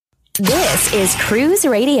This is Cruise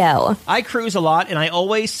Radio. I cruise a lot, and I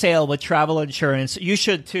always sail with travel insurance. You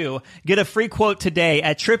should, too. Get a free quote today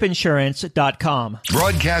at tripinsurance.com.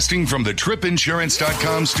 Broadcasting from the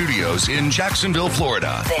tripinsurance.com studios in Jacksonville,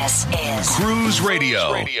 Florida. This is Cruise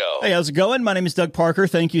Radio. Hey, how's it going? My name is Doug Parker.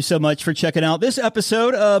 Thank you so much for checking out this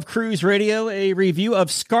episode of Cruise Radio, a review of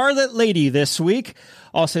Scarlet Lady this week.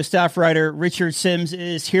 Also, staff writer Richard Sims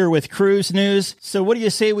is here with Cruise News. So what do you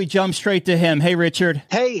say we jump straight to him? Hey, Richard.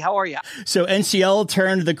 Hey, how are you? So NCL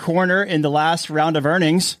turned the corner in the last round of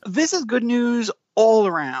earnings. This is good news all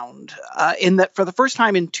around, in that for the first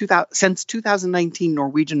time since 2019,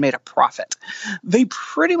 Norwegian made a profit. They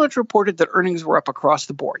pretty much reported that earnings were up across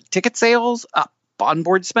the board. Ticket sales up,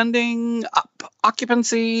 onboard spending up,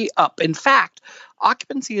 occupancy up. In fact,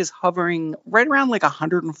 occupancy is hovering right around like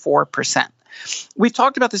 104%. We've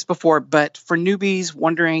talked about this before, but for newbies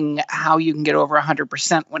wondering how you can get over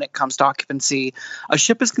 100% when it comes to occupancy, a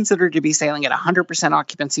ship is considered to be sailing at 100%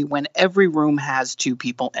 occupancy when every room has two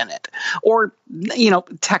people in it. Or,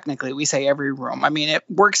 technically we say every room. I mean, it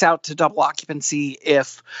works out to double occupancy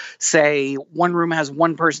if, say, one room has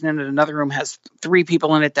one person in it, another room has three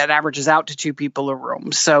people in it, that averages out to two people a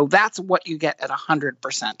room. So that's what you get at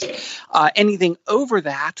 100%. Anything over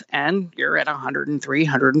that, and you're at 103,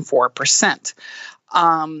 104%.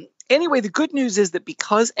 Anyway, the good news is that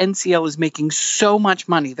because NCL is making so much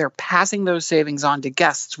money, they're passing those savings on to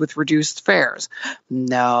guests with reduced fares.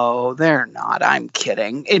 No, they're not. I'm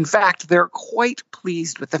kidding. In fact, they're quite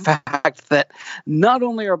pleased with the fact that not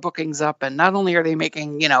only are bookings up and not only are they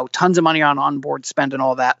making, tons of money on onboard spend and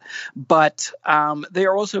all that, but they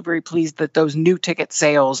are also very pleased that those new ticket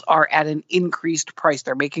sales are at an increased price.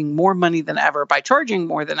 They're making more money than ever by charging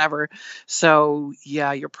more than ever. So,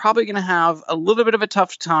 yeah, you're probably going to have a little bit of a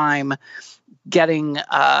tough time getting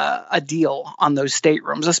a deal on those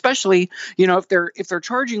staterooms, especially, if they're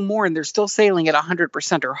charging more and they're still sailing at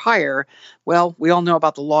 100% or higher. Well, we all know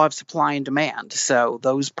about the law of supply and demand. So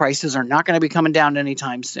those prices are not going to be coming down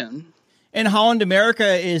anytime soon. And Holland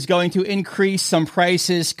America is going to increase some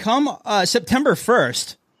prices come September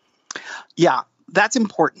 1st. Yeah, that's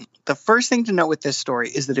important. The first thing to note with this story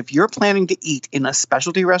is that if you're planning to eat in a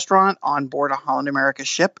specialty restaurant on board a Holland America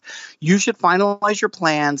ship, you should finalize your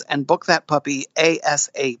plans and book that puppy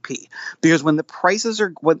ASAP. Because when the prices are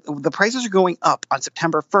going up on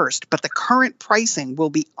September 1st, but the current pricing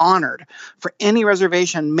will be honored for any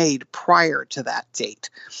reservation made prior to that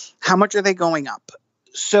date. How much are they going up?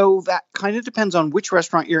 So that kind of depends on which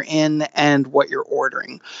restaurant you're in and what you're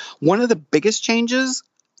ordering. One of the biggest changes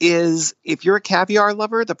is if you're a caviar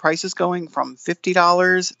lover, the price is going from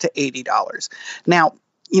 $50 to $80. Now,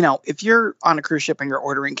 if you're on a cruise ship and you're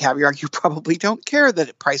ordering caviar, you probably don't care that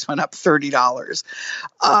the price went up $30.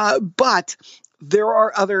 But there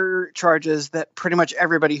are other charges that pretty much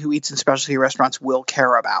everybody who eats in specialty restaurants will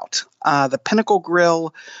care about. The Pinnacle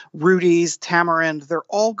Grill, Rudy's, Tamarind, they're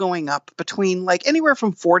all going up between anywhere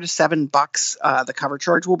from $4 to $7. The cover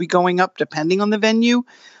charge will be going up depending on the venue.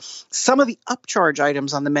 Some of the upcharge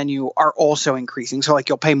items on the menu are also increasing. So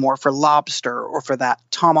you'll pay more for lobster or for that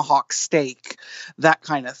tomahawk steak, that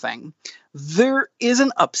kind of thing. There is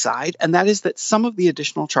an upside, and that is that some of the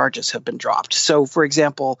additional charges have been dropped. So, for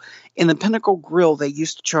example, in the Pinnacle Grill, they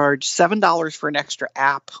used to charge $7 for an extra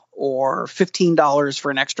app or $15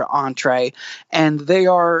 for an extra entree, and they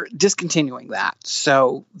are discontinuing that.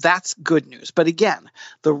 So that's good news. But again,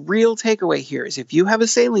 the real takeaway here is if you have a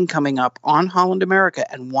sailing coming up on Holland America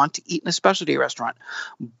and want to eat in a specialty restaurant,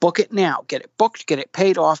 book it now. Get it booked, get it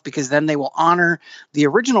paid off, because then they will honor the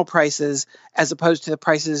original prices as opposed to the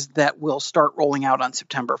prices that will start rolling out on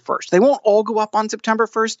September 1st. They won't all go up on September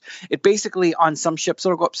 1st. It basically, on some ships,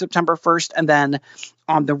 it'll go up September 1st, and then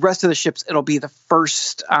on the rest of the ships, it'll be the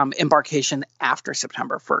first embarkation after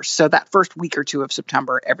September 1st. So that first week or two of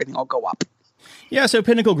September, everything will go up. Yeah, so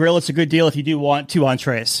Pinnacle Grill, it's a good deal if you do want two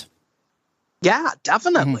entrees. Yeah,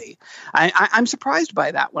 definitely. Mm-hmm. I'm surprised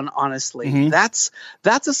by that one, honestly. Mm-hmm. That's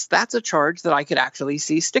a charge that I could actually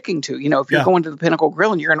see sticking to. If you're going to the Pinnacle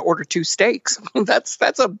Grill and you're going to order two steaks, that's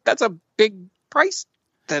a big price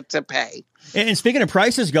to pay. And speaking of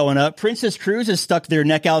prices going up, Princess Cruises stuck their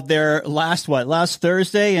neck out there last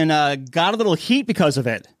Thursday and got a little heat because of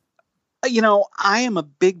it. I am a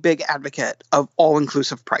big advocate of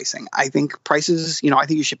all-inclusive pricing. I think prices, I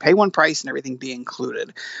think you should pay one price and everything be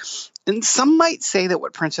included. And some might say that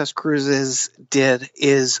what Princess Cruises did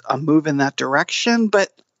is a move in that direction, but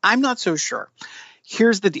I'm not so sure.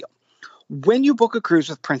 Here's the deal. When you book a cruise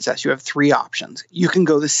with Princess, you have three options. You can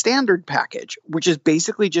go the standard package, which is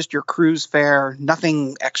basically just your cruise fare,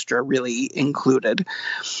 nothing extra really included.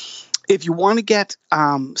 If you want to get,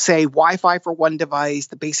 say, Wi-Fi for one device,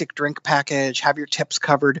 the basic drink package, have your tips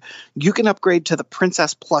covered, you can upgrade to the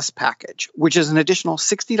Princess Plus package, which is an additional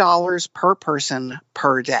 $60 per person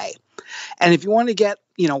per day. And if you want to get,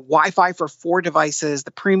 Wi-Fi for 4 devices,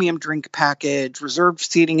 the premium drink package, reserved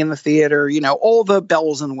seating in the theater, all the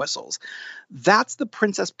bells and whistles, that's the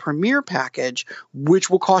Princess Premier package, which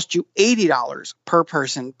will cost you $80 per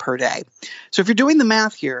person per day. So if you're doing the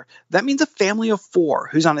math here, that means a family of 4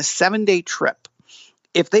 who's on a 7-day trip,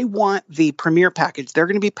 if they want the Premier package, they're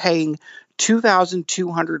going to be paying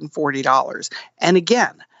 $2,240. And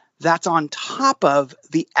again, that's on top of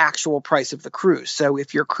the actual price of the cruise. So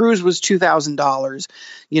if your cruise was $2,000,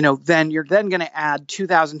 then you're then going to add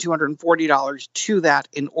 $2,240 to that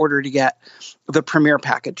in order to get the Premier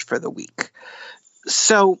package for the week.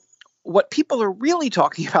 So what people are really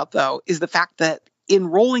talking about, though, is the fact that in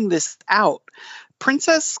rolling this out,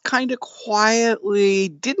 Princess kind of quietly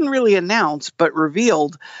didn't really announce, but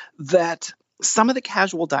revealed that some of the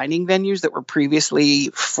casual dining venues that were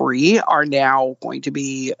previously free are now going to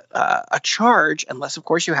be a charge, unless, of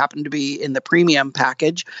course, you happen to be in the premium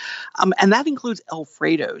package. And that includes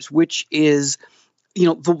Alfredo's, which is,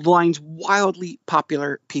 the line's wildly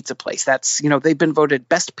popular pizza place. That's, they've been voted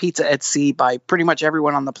best pizza at sea by pretty much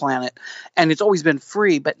everyone on the planet. And it's always been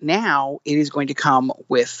free, but now it is going to come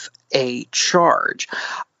with a charge.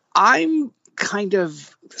 I'm kind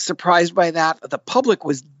of surprised by that. The public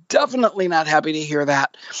was definitely not happy to hear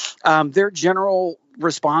that. Their general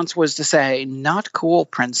response was to say, not cool,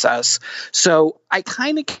 Princess. So I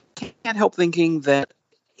kind of can't help thinking that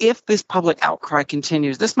if this public outcry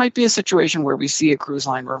continues, this might be a situation where we see a cruise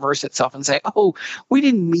line reverse itself and say, oh, we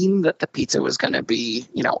didn't mean that the pizza was going to be,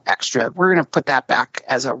 extra. We're going to put that back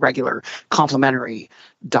as a regular complimentary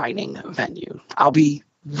dining venue. I'll be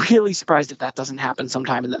really surprised if that doesn't happen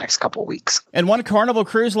sometime in the next couple of weeks. And one Carnival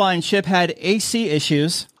Cruise Line ship had AC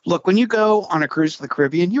issues. Look, when you go on a cruise to the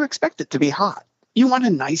Caribbean, you expect it to be hot. You want a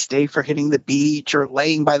nice day for hitting the beach or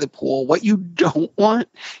laying by the pool. What you don't want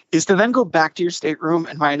is to then go back to your stateroom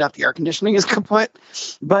and find out the air conditioning is kaput.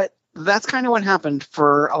 But that's kind of what happened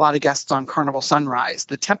for a lot of guests on Carnival Sunrise.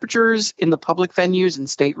 The temperatures in the public venues and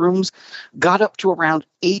staterooms got up to around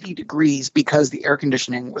 80 degrees because the air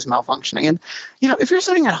conditioning was malfunctioning. And, if you're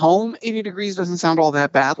sitting at home, 80 degrees doesn't sound all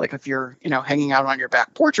that bad, like if you're, hanging out on your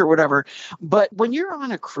back porch or whatever. But when you're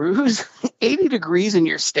on a cruise, 80 degrees in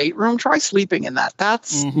your stateroom, try sleeping in that.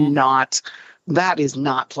 That is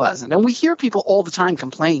not pleasant. And we hear people all the time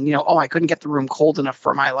complain, I couldn't get the room cold enough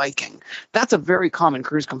for my liking. That's a very common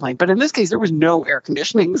cruise complaint. But in this case, there was no air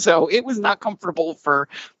conditioning, so it was not comfortable for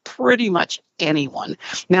pretty much anyone.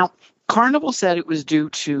 Now, Carnival said it was due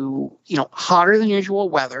to, hotter than usual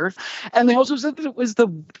weather. And they also said that it was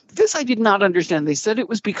this I did not understand. They said it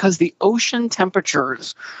was because the ocean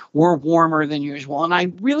temperatures were warmer than usual. And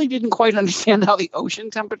I really didn't quite understand how the ocean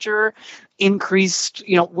temperature increased,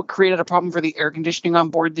 created a problem for the air conditioning on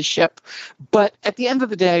board the ship. But at the end of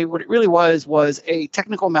the day, what it really was a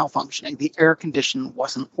technical malfunctioning. The air condition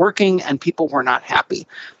wasn't working and people were not happy.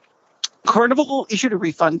 Carnival issued a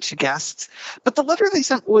refund to guests, but the letter they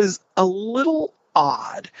sent was a little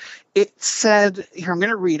odd. It said, here, I'm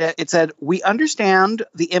going to read it. It said, we understand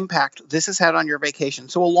the impact this has had on your vacation.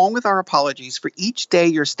 So along with our apologies for each day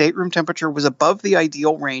your stateroom temperature was above the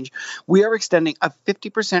ideal range, we are extending a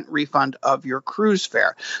 50% refund of your cruise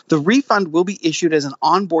fare. The refund will be issued as an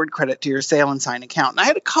onboard credit to your Sail and Sign account. And I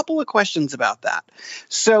had a couple of questions about that.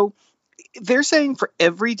 So they're saying for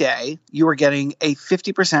every day you are getting a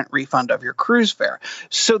 50% refund of your cruise fare.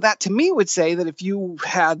 So that to me would say that if you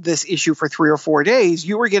had this issue for 3 or 4 days,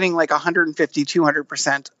 you were getting like 150,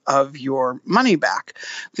 200% of your money back.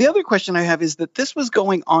 The other question I have is that this was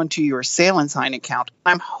going onto your Sail and Sign account.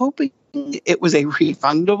 I'm hoping it was a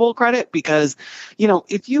refundable credit because,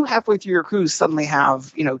 if you halfway through your cruise suddenly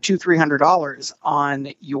have, $200-$300 on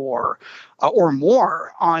your or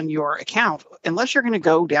more on your account, unless you're going to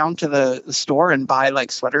go down to the store and buy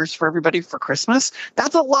like sweaters for everybody for Christmas,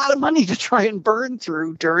 that's a lot of money to try and burn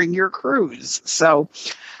through during your cruise. So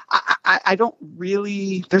I don't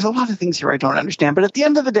really, there's a lot of things here I don't understand, but at the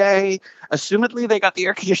end of the day, assumedly they got the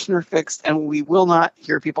air conditioner fixed and we will not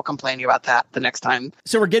hear people complaining about that the next time.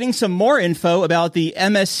 So we're getting some more info about the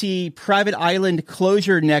MSC private island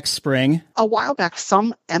closure next spring. A while back,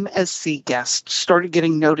 some MSC guests started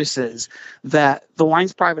getting notices that the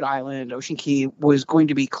line's private island, Ocean Key, was going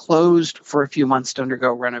to be closed for a few months to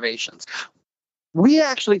undergo renovations. We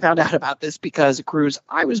actually found out about this because a cruise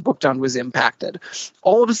I was booked on was impacted.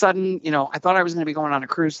 All of a sudden, I thought I was going to be going on a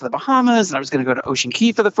cruise to the Bahamas and I was going to go to Ocean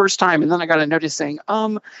Key for the first time. And then I got a notice saying,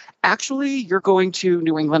 actually, you're going to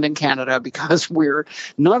New England and Canada because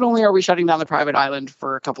not only are we shutting down the private island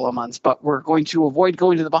for a couple of months, but we're going to avoid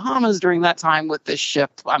going to the Bahamas during that time with this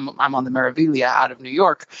ship. I'm on the Meraviglia out of New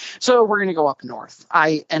York. So we're going to go up north.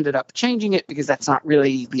 I ended up changing it because that's not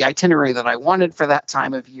really the itinerary that I wanted for that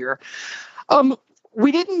time of year.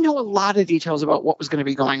 We didn't know a lot of details about what was going to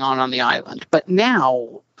be going on the island, but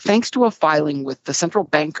now, thanks to a filing with the Central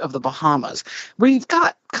Bank of the Bahamas, we've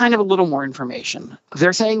got kind of a little more information.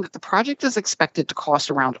 They're saying that the project is expected to cost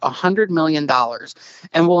around $100 million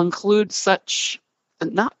and will include such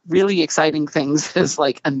not really exciting things as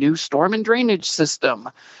like a new storm and drainage system.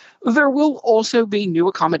 There will also be new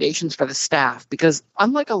accommodations for the staff because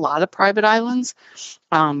unlike a lot of private islands,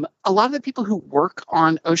 a lot of the people who work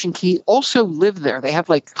on Ocean Key also live there. They have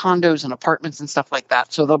like condos and apartments and stuff like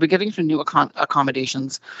that. So they'll be getting some new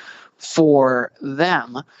accommodations for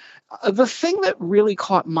them. The thing that really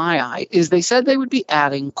caught my eye is they said they would be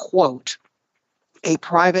adding, quote, a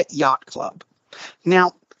private yacht club.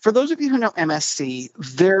 Now, for those of you who know MSC,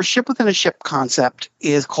 their ship within a ship concept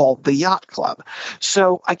is called the Yacht Club.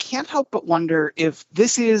 So I can't help but wonder if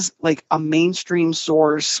this is like a mainstream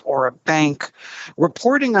source or a bank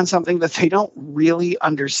reporting on something that they don't really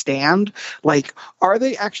understand. Like, are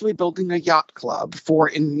they actually building a yacht club for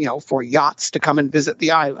yachts to come and visit the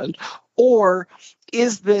island? Or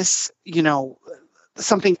is this,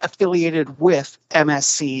 something affiliated with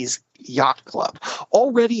MSC's Yacht Club?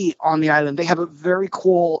 Already on the island, they have a very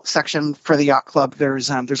cool section for the Yacht Club. There's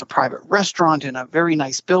a private restaurant in a very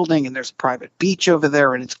nice building, and there's a private beach over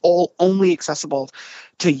there, and it's all only accessible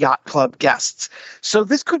to Yacht Club guests. So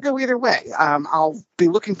this could go either way. I'll be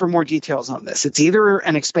looking for more details on this. It's either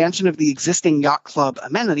an expansion of the existing Yacht Club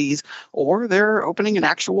amenities, or they're opening an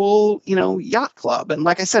actual, yacht club. And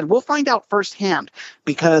like I said, we'll find out firsthand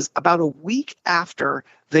because about a week after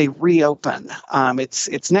they reopen,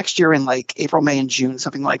 it's next year in like April, May, and June,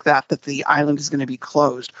 something like that the island is going to be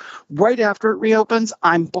closed. Right after it reopens,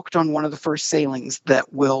 I'm booked on one of the first sailings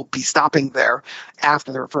that will be stopping there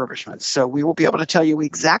after the refurbishments. So we will be able to tell you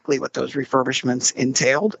exactly what those refurbishments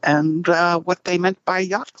entailed and what they meant by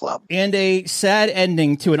Yacht Club. And a sad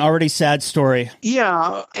ending to an already sad story.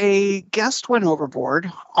 Yeah, a guest went overboard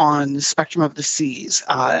on Spectrum of the Seas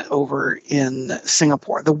over in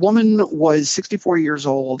Singapore. The woman was 64 years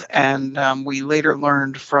old, and we later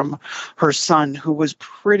learned from her son, who was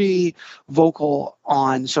pretty vocal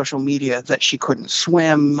on social media, that she couldn't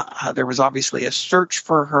swim. There was obviously a search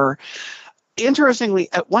for her. Interestingly,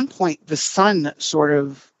 at one point, the son sort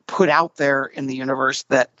of put out there in the universe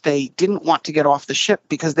that they didn't want to get off the ship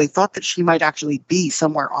because they thought that she might actually be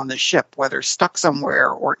somewhere on the ship, whether stuck somewhere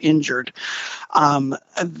or injured.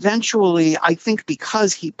 Eventually, I think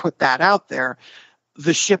because he put that out there,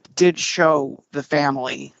 the ship did show the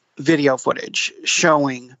family video footage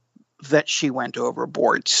showing that she went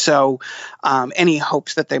overboard. So any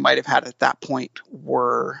hopes that they might have had at that point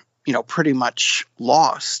were pretty much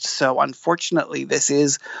lost. So unfortunately, this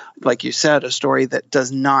is, like you said, a story that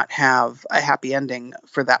does not have a happy ending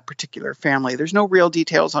for that particular family. There's no real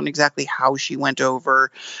details on exactly how she went over,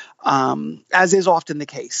 as is often the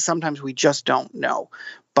case. Sometimes we just don't know.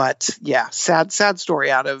 But yeah, sad story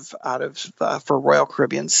out of for Royal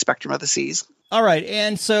Caribbean's Spectrum of the Seas. All right,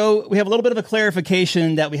 and so we have a little bit of a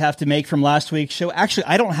clarification that we have to make from last week's show. Actually,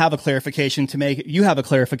 I don't have a clarification to make. You have a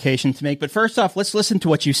clarification to make. But first off, let's listen to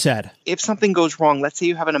what you said. If something goes wrong, let's say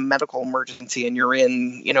you have a medical emergency and you're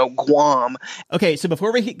in, Guam. Okay, so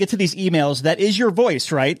before we get to these emails, that is your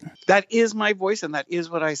voice, right? That is my voice, and that is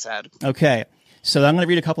what I said. Okay, so I'm going to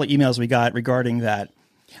read a couple of emails we got regarding that.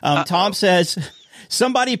 Tom says,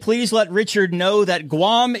 somebody please let Richard know that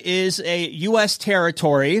Guam is a U.S.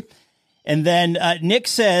 territory. And then Nick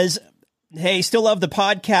says, hey, still love the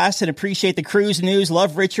podcast and appreciate the cruise news.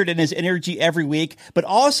 Love Richard and his energy every week. But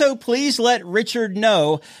also, please let Richard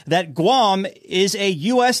know that Guam is a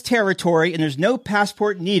U.S. territory and there's no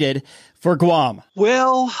passport needed for Guam.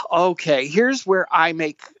 Well, okay. Here's where I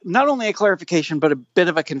make not only a clarification, but a bit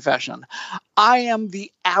of a confession. I am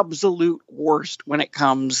the absolute worst when it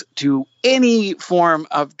comes to any form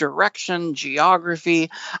of direction,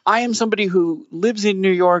 geography. I am somebody who lives in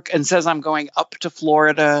New York and says I'm going up to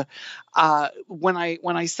Florida. When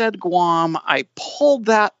I said Guam, I pulled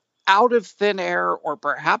that out of thin air or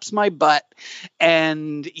perhaps my butt.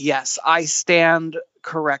 And yes, I stand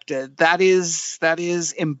corrected. That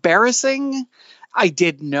is embarrassing I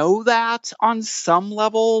did know that on some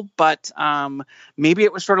level, but maybe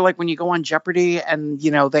it was sort of like when you go on Jeopardy and,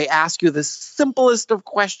 they ask you the simplest of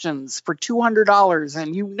questions for $200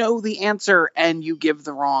 and you know the answer and you give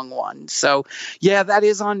the wrong one. So, yeah, that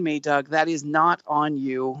is on me, Doug. That is not on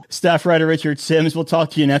you. Staff writer Richard Sims, we'll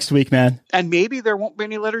talk to you next week, man. And maybe there won't be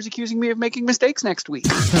any letters accusing me of making mistakes next week.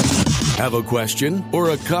 Have a question or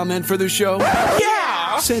a comment for the show?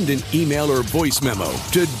 Yeah! Send an email or voice memo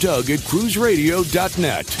to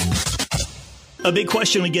Doug@cruiseradio.net. A big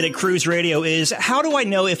question we get at Cruise Radio is, how do I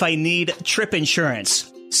know if I need trip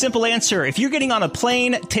insurance? Simple answer. If you're getting on a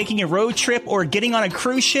plane, taking a road trip, or getting on a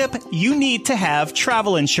cruise ship, you need to have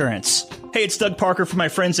travel insurance. Hey, it's Doug Parker from my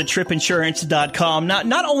friends at tripinsurance.com.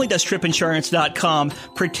 Not only does tripinsurance.com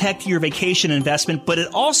protect your vacation investment, but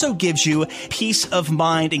it also gives you peace of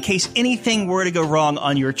mind in case anything were to go wrong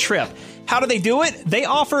on your trip. How do they do it? They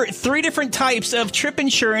offer 3 different types of trip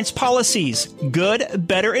insurance policies. Good,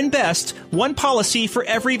 better, and best. One policy for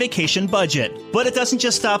every vacation budget. But it doesn't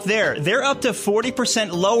just stop there. They're up to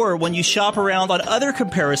 40% lower when you shop around on other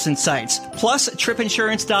comparison sites. Plus,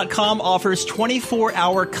 tripinsurance.com offers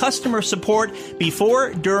 24-hour customer support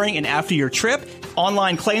before, during, and after your trip,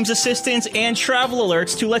 online claims assistance, and travel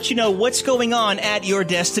alerts to let you know what's going on at your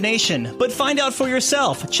destination. But find out for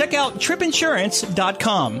yourself. Check out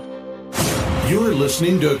tripinsurance.com. You're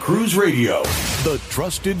listening to Cruise Radio, the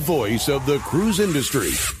trusted voice of the cruise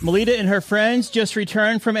industry. Melita and her friends just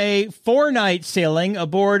returned from a 4-night sailing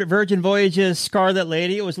aboard Virgin Voyages Scarlet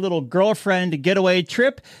Lady. It was a little girlfriend getaway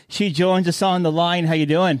trip. She joins us on the line. How you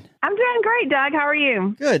doing? I'm doing great, Doug. How are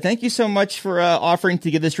you? Good. Thank you so much for offering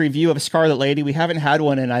to give this review of Scarlet Lady. We haven't had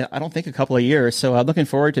one in, I don't think, a couple of years, so I'm looking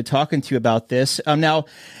forward to talking to you about this. Now,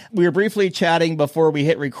 we were briefly chatting before we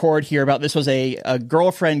hit record here about this was a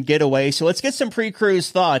girlfriend getaway, so let's get some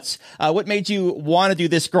pre-cruise thoughts. What made you want to do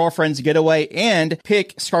this girlfriend's getaway and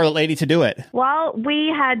pick Scarlet Lady to do it? Well,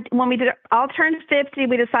 when we all turned 50,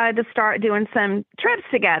 we decided to start doing some trips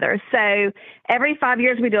together. So every 5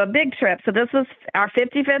 years we do a big trip. So this was our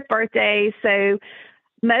 55th birthday. So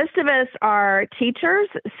most of us are teachers.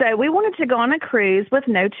 So we wanted to go on a cruise with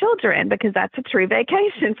no children because that's a true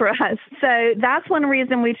vacation for us. So that's one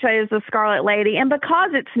reason we chose the Scarlet Lady. And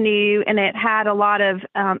because it's new and it had a lot of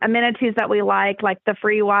amenities that we like the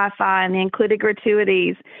free Wi-Fi and the included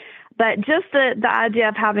gratuities. But just the idea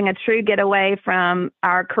of having a true getaway from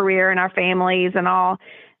our career and our families and all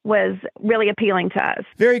was really appealing to us.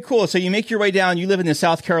 Very cool. So you make your way down. You live in the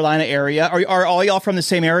South Carolina area. Are all y'all from the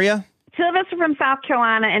same area? 2 of us are from South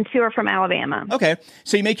Carolina and 2 are from Alabama. Okay.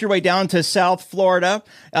 So you make your way down to South Florida.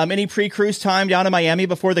 Any pre-cruise time down in Miami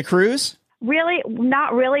before the cruise? Really,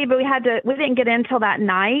 not really, but we didn't get in till that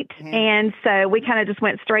night. Mm-hmm. And so we kind of just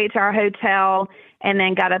went straight to our hotel and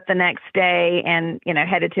then got up the next day and,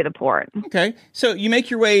 headed to the port. Okay. So you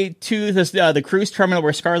make your way to this, the cruise terminal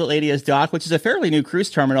where Scarlet Lady is docked, which is a fairly new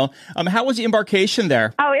cruise terminal. How was the embarkation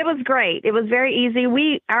there? Oh, it was great. It was very easy.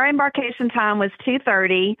 Our embarkation time was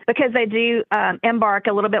 2:30 because they do embark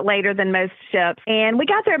a little bit later than most ships. And we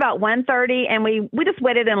got there about 1:30 and we just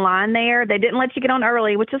waited in line there. They didn't let you get on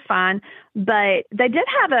early, which is fine. But they did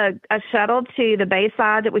have a shuttle to the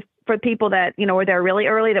Bayside that was for people that, were there really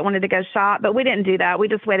early that wanted to go shop. But we didn't do that. We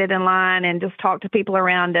just waited in line and just talked to people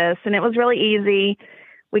around us. And it was really easy.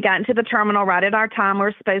 We got into the terminal right at our time. We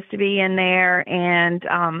were supposed to be in there. And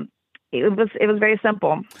it was very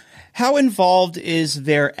simple. How involved is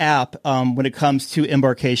their app when it comes to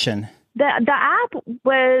embarkation? The app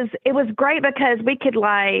was great because we could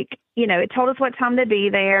it told us what time to be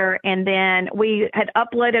there. And then we had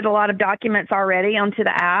uploaded a lot of documents already onto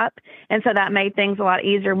the app. And so that made things a lot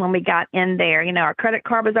easier when we got in there. Our credit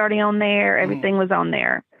card was already on there. Everything was on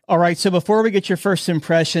there. All right. So before we get your first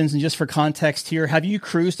impressions, and just for context here, have you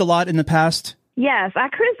cruised a lot in the past? Yes, I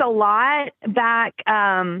cruised a lot back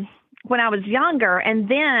when I was younger. And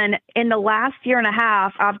then in the last year and a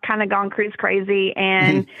half, I've kind of gone cruise crazy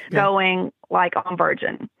and going on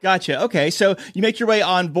Virgin. Gotcha. Okay. So you make your way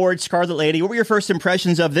on board Scarlet Lady. What were your first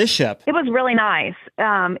impressions of this ship? It was really nice.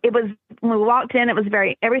 When we walked in,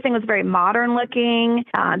 everything was very modern looking.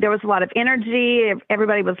 There was a lot of energy.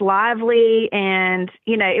 Everybody was lively. And,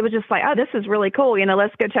 it was just oh, this is really cool.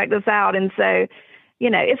 Let's go check this out. And so,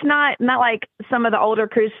 it's not like some of the older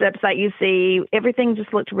cruise ships that you see. Everything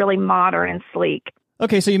just looked really modern and sleek.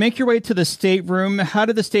 Okay, so you make your way to the stateroom. How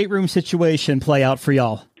did the stateroom situation play out for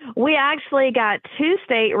y'all? We actually got 2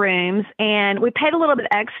 staterooms, and we paid a little bit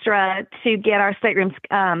extra to get our staterooms.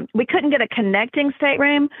 We couldn't get a connecting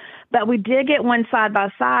stateroom, but we did get one side by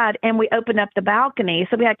side, and we opened up the balcony.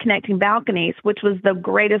 So we had connecting balconies, which was the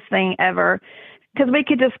greatest thing ever. because we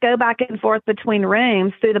could just go back and forth between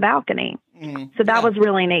rooms through the balcony. So that was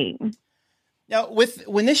really neat. Now,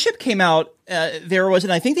 when this ship came out, there was,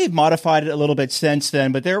 and I think they've modified it a little bit since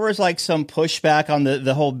then, but there was like some pushback on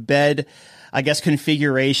the whole bed, I guess,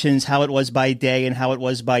 configurations, how it was by day and how it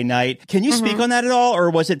was by night. Can you speak on that at all, or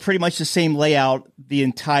was it pretty much the same layout the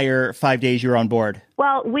entire 5 days you were on board?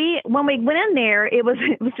 Well, when we went in there, it was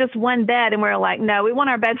just one bed, and we were like, no, we want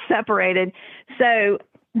our beds separated. So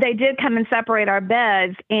they did come and separate our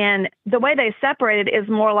beds, and the way they separated is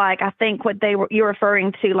more like, I think what you're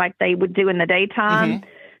referring to, like they would do in the daytime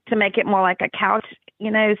to make it more like a couch,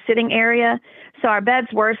 sitting area. So our beds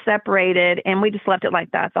were separated, and we just left it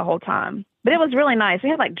like that the whole time. But it was really nice. We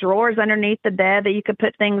had like drawers underneath the bed that you could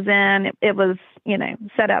put things in. It was,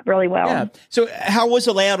 set up really well. Yeah. So how was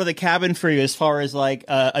the layout of the cabin for you as far as like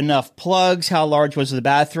enough plugs? How large was the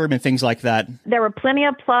bathroom and things like that? There were plenty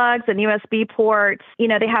of plugs and USB ports. They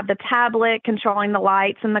have the tablet controlling the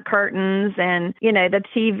lights and the curtains and, the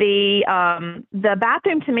TV. The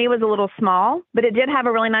bathroom to me was a little small, but it did have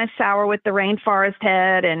a really nice shower with the rainforest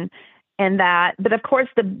head and that. But of course,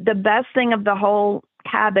 the best thing of the whole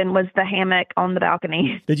cabin was the hammock on the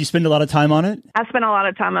balcony. Did you spend a lot of time on it? I spent a lot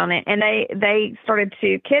of time on it, and they started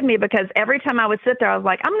to kid me because every time I would sit there, I was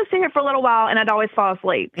like, I'm going to sit here for a little while, and I'd always fall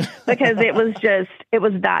asleep because it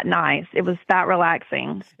was that nice. It was that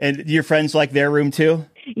relaxing. And your friends like their room too?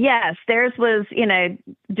 Yes, theirs was,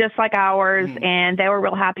 just like ours, and they were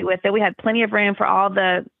real happy with it. We had plenty of room for all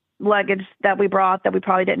the luggage that we brought that we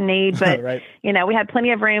probably didn't need, but right. We had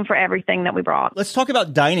plenty of room for everything that we brought. Let's talk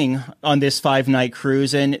about dining on this 5-night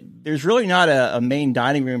cruise. And there's really not a main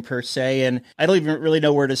dining room per se. And I don't even really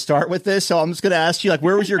know where to start with this. So I'm just going to ask you, like,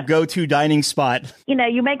 where was your go-to dining spot?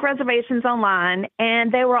 You make reservations online,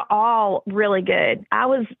 and they were all really good. I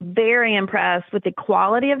was very impressed with the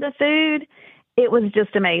quality of the food. It was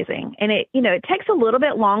just amazing. And it takes a little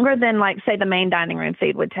bit longer than like, say, the main dining room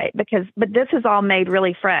food would take but this is all made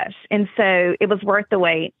really fresh. And so it was worth the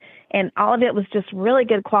wait. And all of it was just really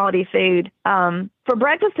good quality food. For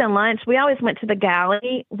breakfast and lunch, we always went to the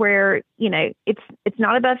galley where, it's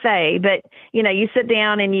not a buffet, but, you sit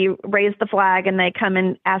down and you raise the flag and they come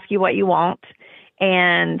and ask you what you want.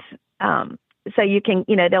 And, so you can,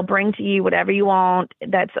 they'll bring to you whatever you want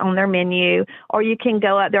that's on their menu, or you can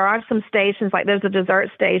go up. There are some stations, like there's a dessert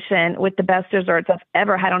station with the best desserts I've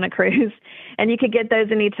ever had on a cruise, and you could get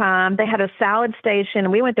those anytime. They had a salad station,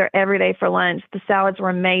 and we went there every day for lunch. The salads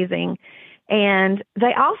were amazing. And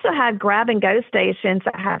they also had grab and go stations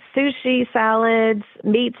that have sushi, salads,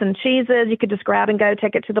 meats and cheeses. You could just grab and go,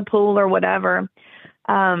 take it to the pool or whatever.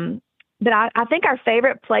 But I think our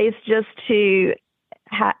favorite place just to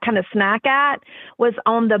kind of snack at was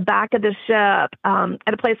on the back of the ship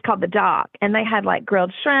at a place called the Dock, and they had like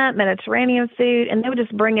grilled shrimp, Mediterranean food, and they would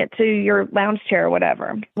just bring it to your lounge chair or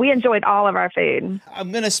whatever. We enjoyed all of our food.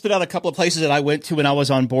 I'm going to spit out a couple of places that I went to when I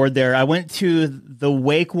was on board there. I went to the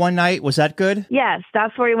Wake one night. Was that good? Yes,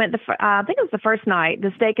 that's where we went. I think it was the first night,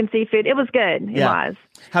 the steak and seafood. It was good. It was.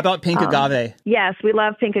 How about pink agave? Yes, we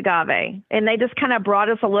love pink agave. And they just kind of brought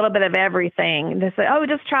us a little bit of everything. They said, oh,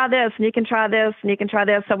 just try this, and you can try this, and you can try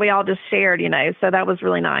this. So we all just shared, so that was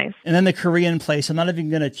really nice. And then the Korean place, I'm not even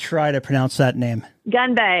going to try to pronounce that name.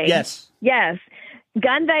 Gunbae. Yes.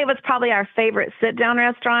 Gunbae was probably our favorite sit-down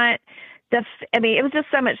restaurant. It was just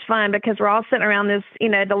so much fun because we're all sitting around this,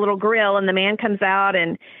 the little grill, and the man comes out,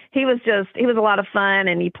 and he was a lot of fun,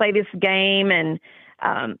 and you play this game, and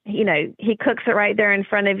he cooks it right there in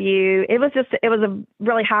front of you. It was a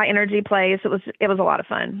really high energy place. It was a lot of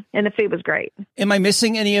fun, and the food was great. Am I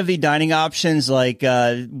missing any of the dining options, like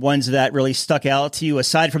ones that really stuck out to you,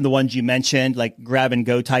 aside from the ones you mentioned, like grab and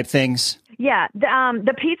go type things? Yeah,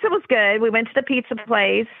 the pizza was good. We went to the pizza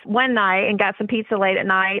place one night and got some pizza late at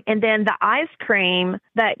night. And then the ice cream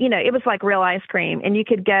that, it was like real ice cream. And you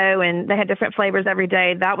could go and they had different flavors every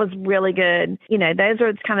day. That was really good. Those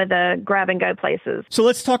are kind of the grab and go places. So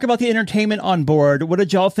let's talk about the entertainment on board. What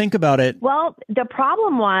did y'all think about it? Well, the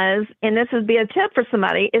problem was, and this would be a tip for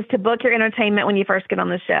somebody, is to book your entertainment when you first get on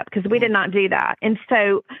the ship, because we did not do that. And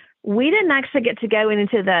so we didn't actually get to go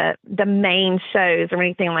into the main shows or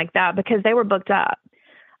anything like that because they were booked up.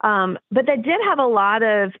 But they did have a lot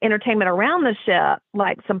of entertainment around the ship,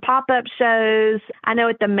 like some pop-up shows. I know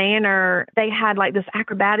at the Manor, they had like this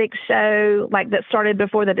acrobatic show, like that started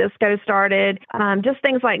before the disco started, just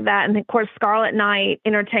things like that. And of course, Scarlet Night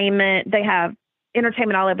entertainment, they have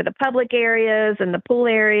entertainment all over the public areas and the pool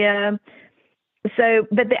area. So,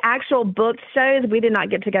 but the actual booked shows, we did not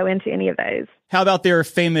get to go into any of those. How about their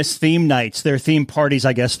famous theme nights, their theme parties,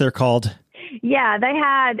 I guess they're called? Yeah, they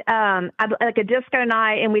had like a disco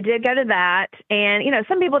night, and we did go to that. And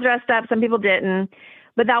some people dressed up, some people didn't,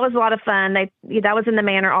 but that was a lot of fun. That was in the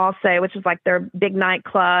Manor also, which is like their big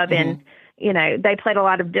nightclub, and they played a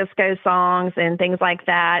lot of disco songs and things like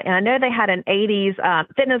that. And I know they had an 80s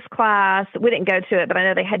fitness class. We didn't go to it, but I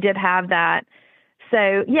know they did have that.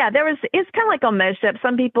 So, yeah, it's kind of like on most ships.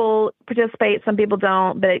 Some people participate, some people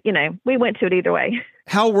don't, but, we went to it either way.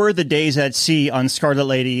 How were the days at sea on Scarlet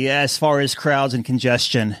Lady as far as crowds and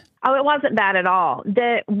congestion? Oh, it wasn't bad at all.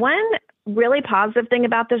 The one really positive thing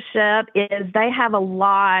about the ship is they have a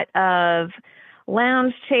lot of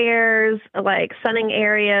lounge chairs, like sunning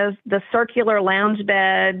areas, the circular lounge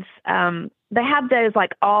beds. They have those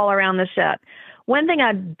like all around the ship. One thing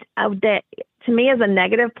that to me is a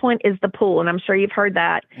negative point is the pool, and I'm sure you've heard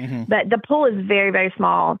that. But the pool is very, very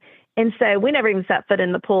small, and so we never even set foot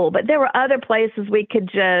in the pool. But there were other places we could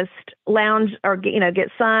just lounge or get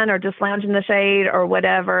sun or just lounge in the shade or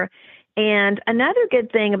whatever. And another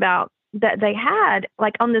good thing about that they had,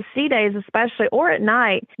 like on the sea days especially, or at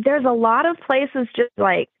night, there's a lot of places just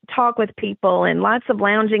like talk with people and lots of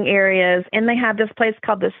lounging areas. And they have this place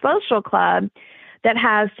called the Social Club that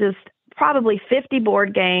has just probably 50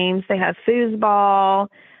 board games. They have foosball.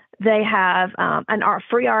 They have an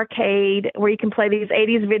free arcade where you can play these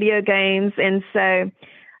 80s video games. And so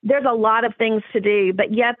there's a lot of things to do,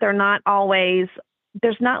 but yet they're not always,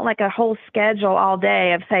 there's not like a whole schedule all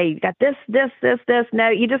day of, say, you got this. No,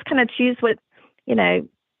 you just kind of choose what,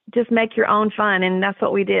 just make your own fun. And that's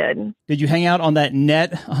what we did. Did you hang out on that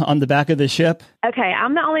net on the back of the ship? Okay,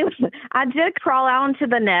 I'm the only one. I did crawl out onto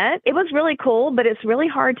the net. It was really cool, but it's really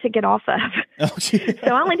hard to get off of. Oh, so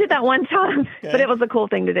I only did that one time, but it was a cool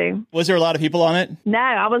thing to do. Was there a lot of people on it? No,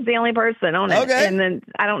 I was the only person on it. Okay. And then,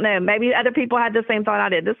 I don't know, maybe other people had the same thought I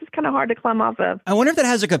did. This is kind of hard to climb off of. I wonder if that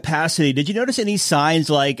has a capacity. Did you notice any signs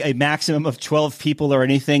like a maximum of 12 people or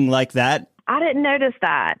anything like that? I didn't notice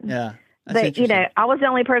that. Yeah. But, I was the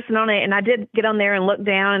only person on it, and I did get on there and look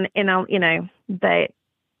down, and, but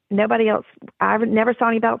nobody else, I never saw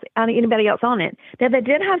anybody else on it. Now, they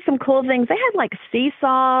did have some cool things. They had, like,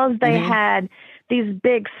 seesaws. They had these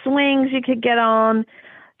big swings you could get on.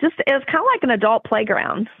 It was kind of like an adult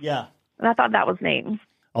playground. Yeah. And I thought that was neat.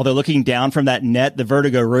 Although looking down from that net, the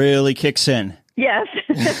vertigo really kicks in. Yes.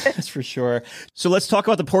 That's for sure. So let's talk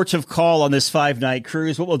about the ports of call on this 5-night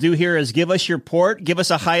cruise. What we'll do here is give us your port, give us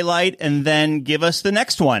a highlight, and then give us the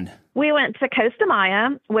next one. We went to Costa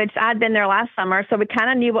Maya, which I'd been there last summer, so we kind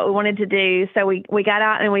of knew what we wanted to do. So we got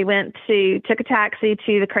out and we took a taxi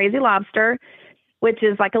to the Crazy Lobster, which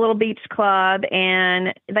is like a little beach club,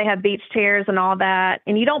 and they have beach chairs and all that.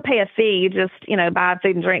 And you don't pay a fee. You just, buy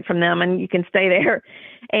food and drink from them, and you can stay there.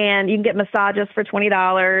 And you can get massages for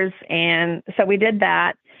 $20. And so we did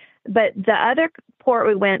that. But the other port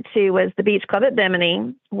we went to was the beach club at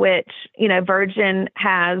Bimini, which, Virgin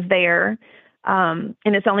has there. And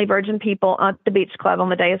it's only Virgin people at the beach club on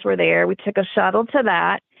the days we're there. We took a shuttle to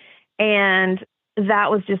that, and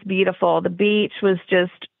that was just beautiful. The beach was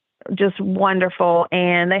just wonderful.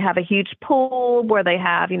 And they have a huge pool where they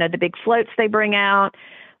have, the big floats they bring out.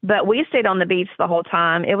 But we stayed on the beach the whole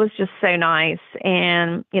time. It was just so nice.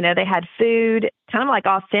 And, they had food, kind of like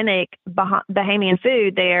authentic Bahamian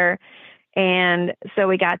food there. And so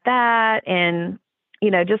we got that and,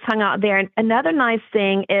 just hung out there. And another nice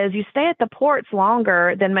thing is you stay at the ports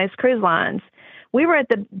longer than most cruise lines. We were at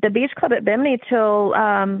the beach club at Bimini till,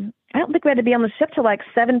 I don't think we had to be on the ship till like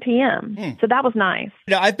 7 p.m. So that was nice.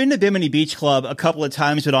 I've been to Bimini Beach Club a couple of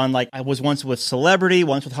times, but I was once with Celebrity,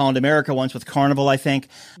 once with Holland America, once with Carnival, I think.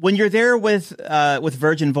 When you're there with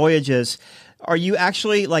Virgin Voyages, are you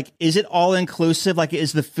actually is it all inclusive?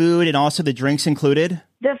 Is the food and also the drinks included?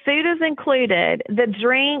 The food is included. The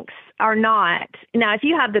drinks are not. Now, if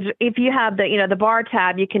you have the bar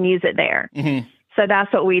tab, you can use it there. Mm-hmm. So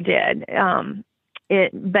that's what we did.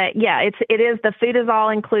 But yeah, it is, the food is all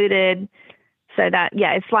included. So that,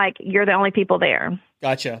 yeah, it's like you're the only people there.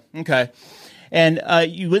 Gotcha. Okay. And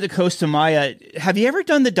you went to Costa Maya. Have you ever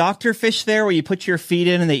done the doctor fish there where you put your feet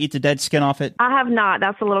in and they eat the dead skin off it? I have not.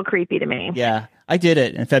 That's a little creepy to me. Yeah. I did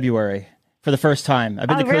it in February for the first time. I've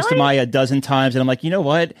been to Costa Maya a dozen times, and I'm like, you know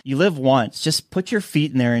what? You live once. Just put your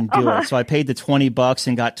feet in there and do it. So I paid the $20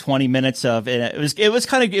 and got 20 minutes of it.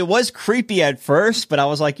 It was creepy at first, but I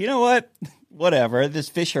was like, you know what? Whatever. This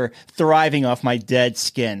fish are thriving off my dead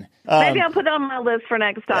skin. Maybe I'll put it on my list for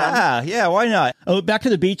next time. Yeah, why not? Oh, back to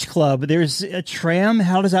the beach club. There's a tram.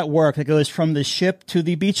 How does that work? It goes from the ship to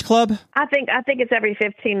the beach club? I think it's every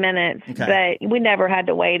 15 minutes, but we never had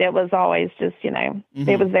to wait. It was always just,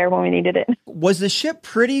 it was there when we needed it. Was the ship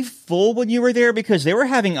pretty full when you were there? Because they were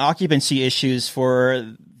having occupancy issues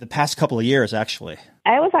for the past couple of years, actually.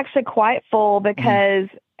 I was actually quite full because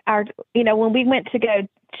when we went to go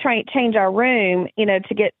change our room,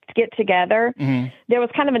 to get together, there was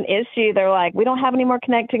kind of an issue. They're like, we don't have any more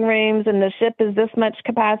connecting rooms and the ship is this much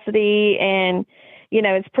capacity and,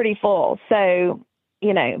 it's pretty full. So,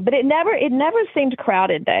 but it never seemed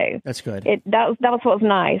crowded though. That's good. That was what was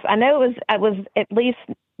nice. I know it was at least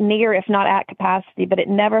near, if not at capacity, but it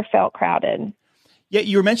never felt crowded. Yeah,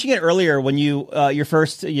 you were mentioning it earlier when you your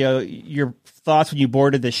first your thoughts when you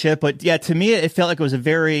boarded the ship, but yeah, to me it felt like it was a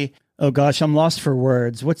very I'm lost for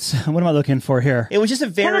words. What am I looking for here? It was just a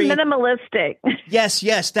very kind of minimalistic.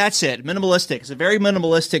 Yes, that's it. Minimalistic. It's a very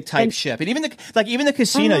minimalistic type ship, and even the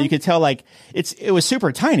casino, you could tell like it was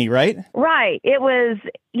super tiny, right? Right. It was.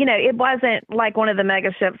 It wasn't like one of the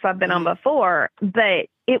mega ships I've been on before, but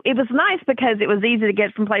it was nice because it was easy to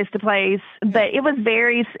get from place to place, but it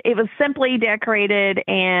was simply decorated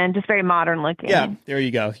and just very modern looking. Yeah, there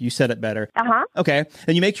you go. You said it better. Uh-huh. Okay.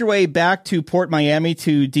 And you make your way back to Port Miami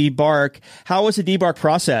to debark. How was the debark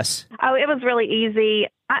process? Oh, it was really easy.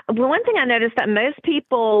 One thing I noticed that most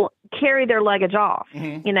people carry their luggage off.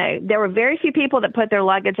 There were very few people that put their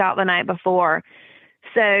luggage out the night before.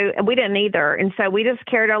 So we didn't either. And so we just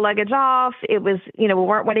carried our luggage off. It was, we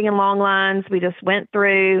weren't waiting in long lines. We just went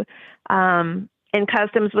through. And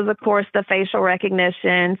customs was, of course, the facial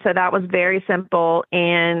recognition. So that was very simple.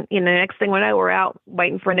 And, next thing we know, we're out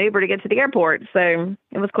waiting for an Uber to get to the airport. So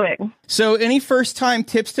it was quick. So any first-time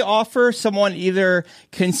tips to offer someone either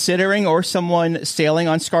considering or someone sailing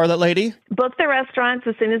on Scarlet Lady? Book the restaurants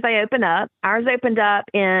as soon as they open up. Ours opened up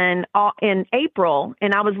in April,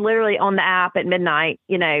 and I was literally on the app at midnight,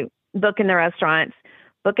 booking the restaurants.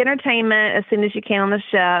 Book entertainment as soon as you can on the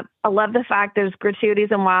ship. I love the fact there's gratuities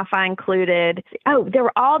and Wi-Fi included. Oh, there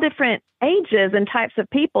were all different ages and types of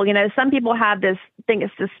people. Some people have this think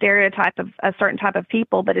it's the stereotype of a certain type of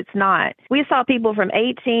people, but it's not. We saw people from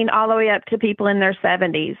 18 all the way up to people in their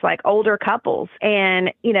 70s, like older couples,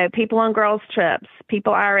 and, people on girls' trips,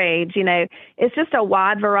 people our age. It's just a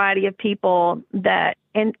wide variety of people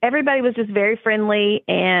and everybody was just very friendly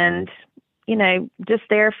and, just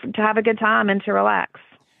there to have a good time and to relax.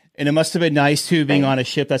 And it must have been nice, too, being on a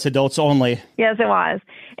ship that's adults only. Yes, it was.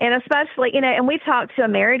 And especially, and we talked to a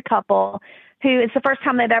married couple who it's the first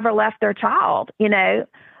time they've ever left their child,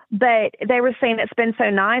 but they were saying it's been so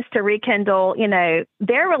nice to rekindle,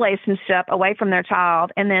 their relationship away from their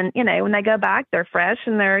child. And then, when they go back, they're fresh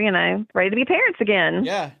and they're, ready to be parents again.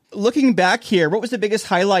 Yeah. Looking back here, what was the biggest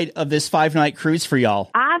highlight of this 5-night cruise for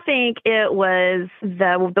y'all? I think it was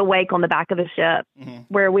the wake on the back of the ship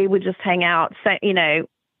where we would just hang out,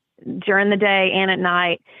 during the day and at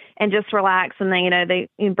night and just relax. And then,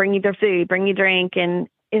 they bring you their food, bring you drink. And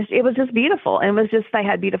it was just beautiful. And it was just, they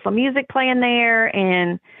had beautiful music playing there.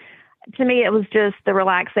 And to me, it was just the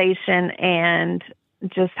relaxation and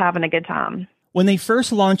just having a good time. When they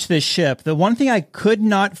first launched this ship, the one thing I could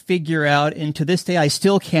not figure out, and to this day I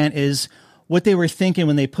still can't, is what they were thinking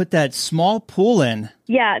when they put that small pool in.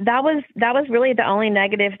 Yeah, that was really the only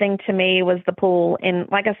negative thing to me was the pool. And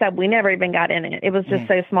like I said, we never even got in it. It was just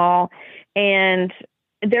so small. And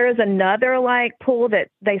there is another pool that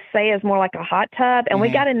they say is more like a hot tub. And we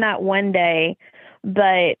got in that one day,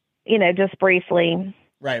 but, just briefly.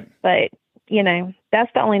 Right. But,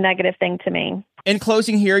 that's the only negative thing to me. In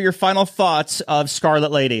closing here, your final thoughts of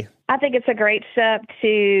Scarlet Lady. I think it's a great ship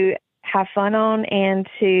to have fun on and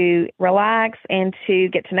to relax and to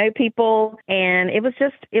get to know people. And it was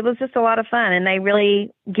just a lot of fun. And they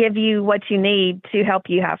really give you what you need to help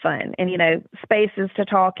you have fun and, spaces to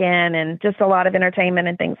talk in and just a lot of entertainment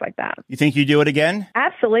and things like that. You think you do it again?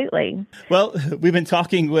 Absolutely. Well, we've been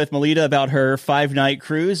talking with Melita about her 5-night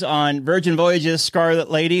cruise on Virgin Voyages Scarlet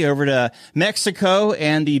Lady over to Mexico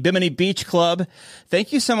and the Bimini Beach Club.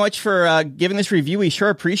 Thank you so much for giving this review. We sure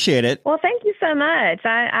appreciate it. Well, thank you so much.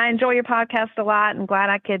 I enjoy your podcast a lot and glad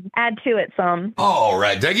I could add to it some. All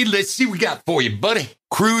right, Dougie, let's see what we got for you, buddy.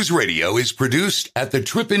 Cruise Radio is produced at the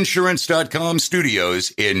tripinsurance.com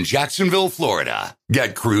studios in Jacksonville, Florida.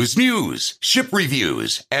 Get cruise news, ship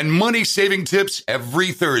reviews, and money-saving tips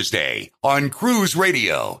every Thursday on Cruise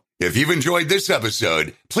Radio. If you've enjoyed this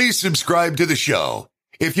episode, please subscribe to the show.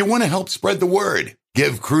 If you want to help spread the word,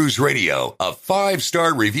 give Cruise Radio a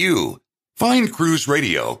 5-star review. Find Cruise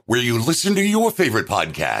Radio where you listen to your favorite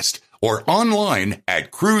podcast or online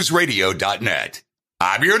at cruiseradio.net.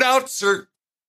 I'm your announcer,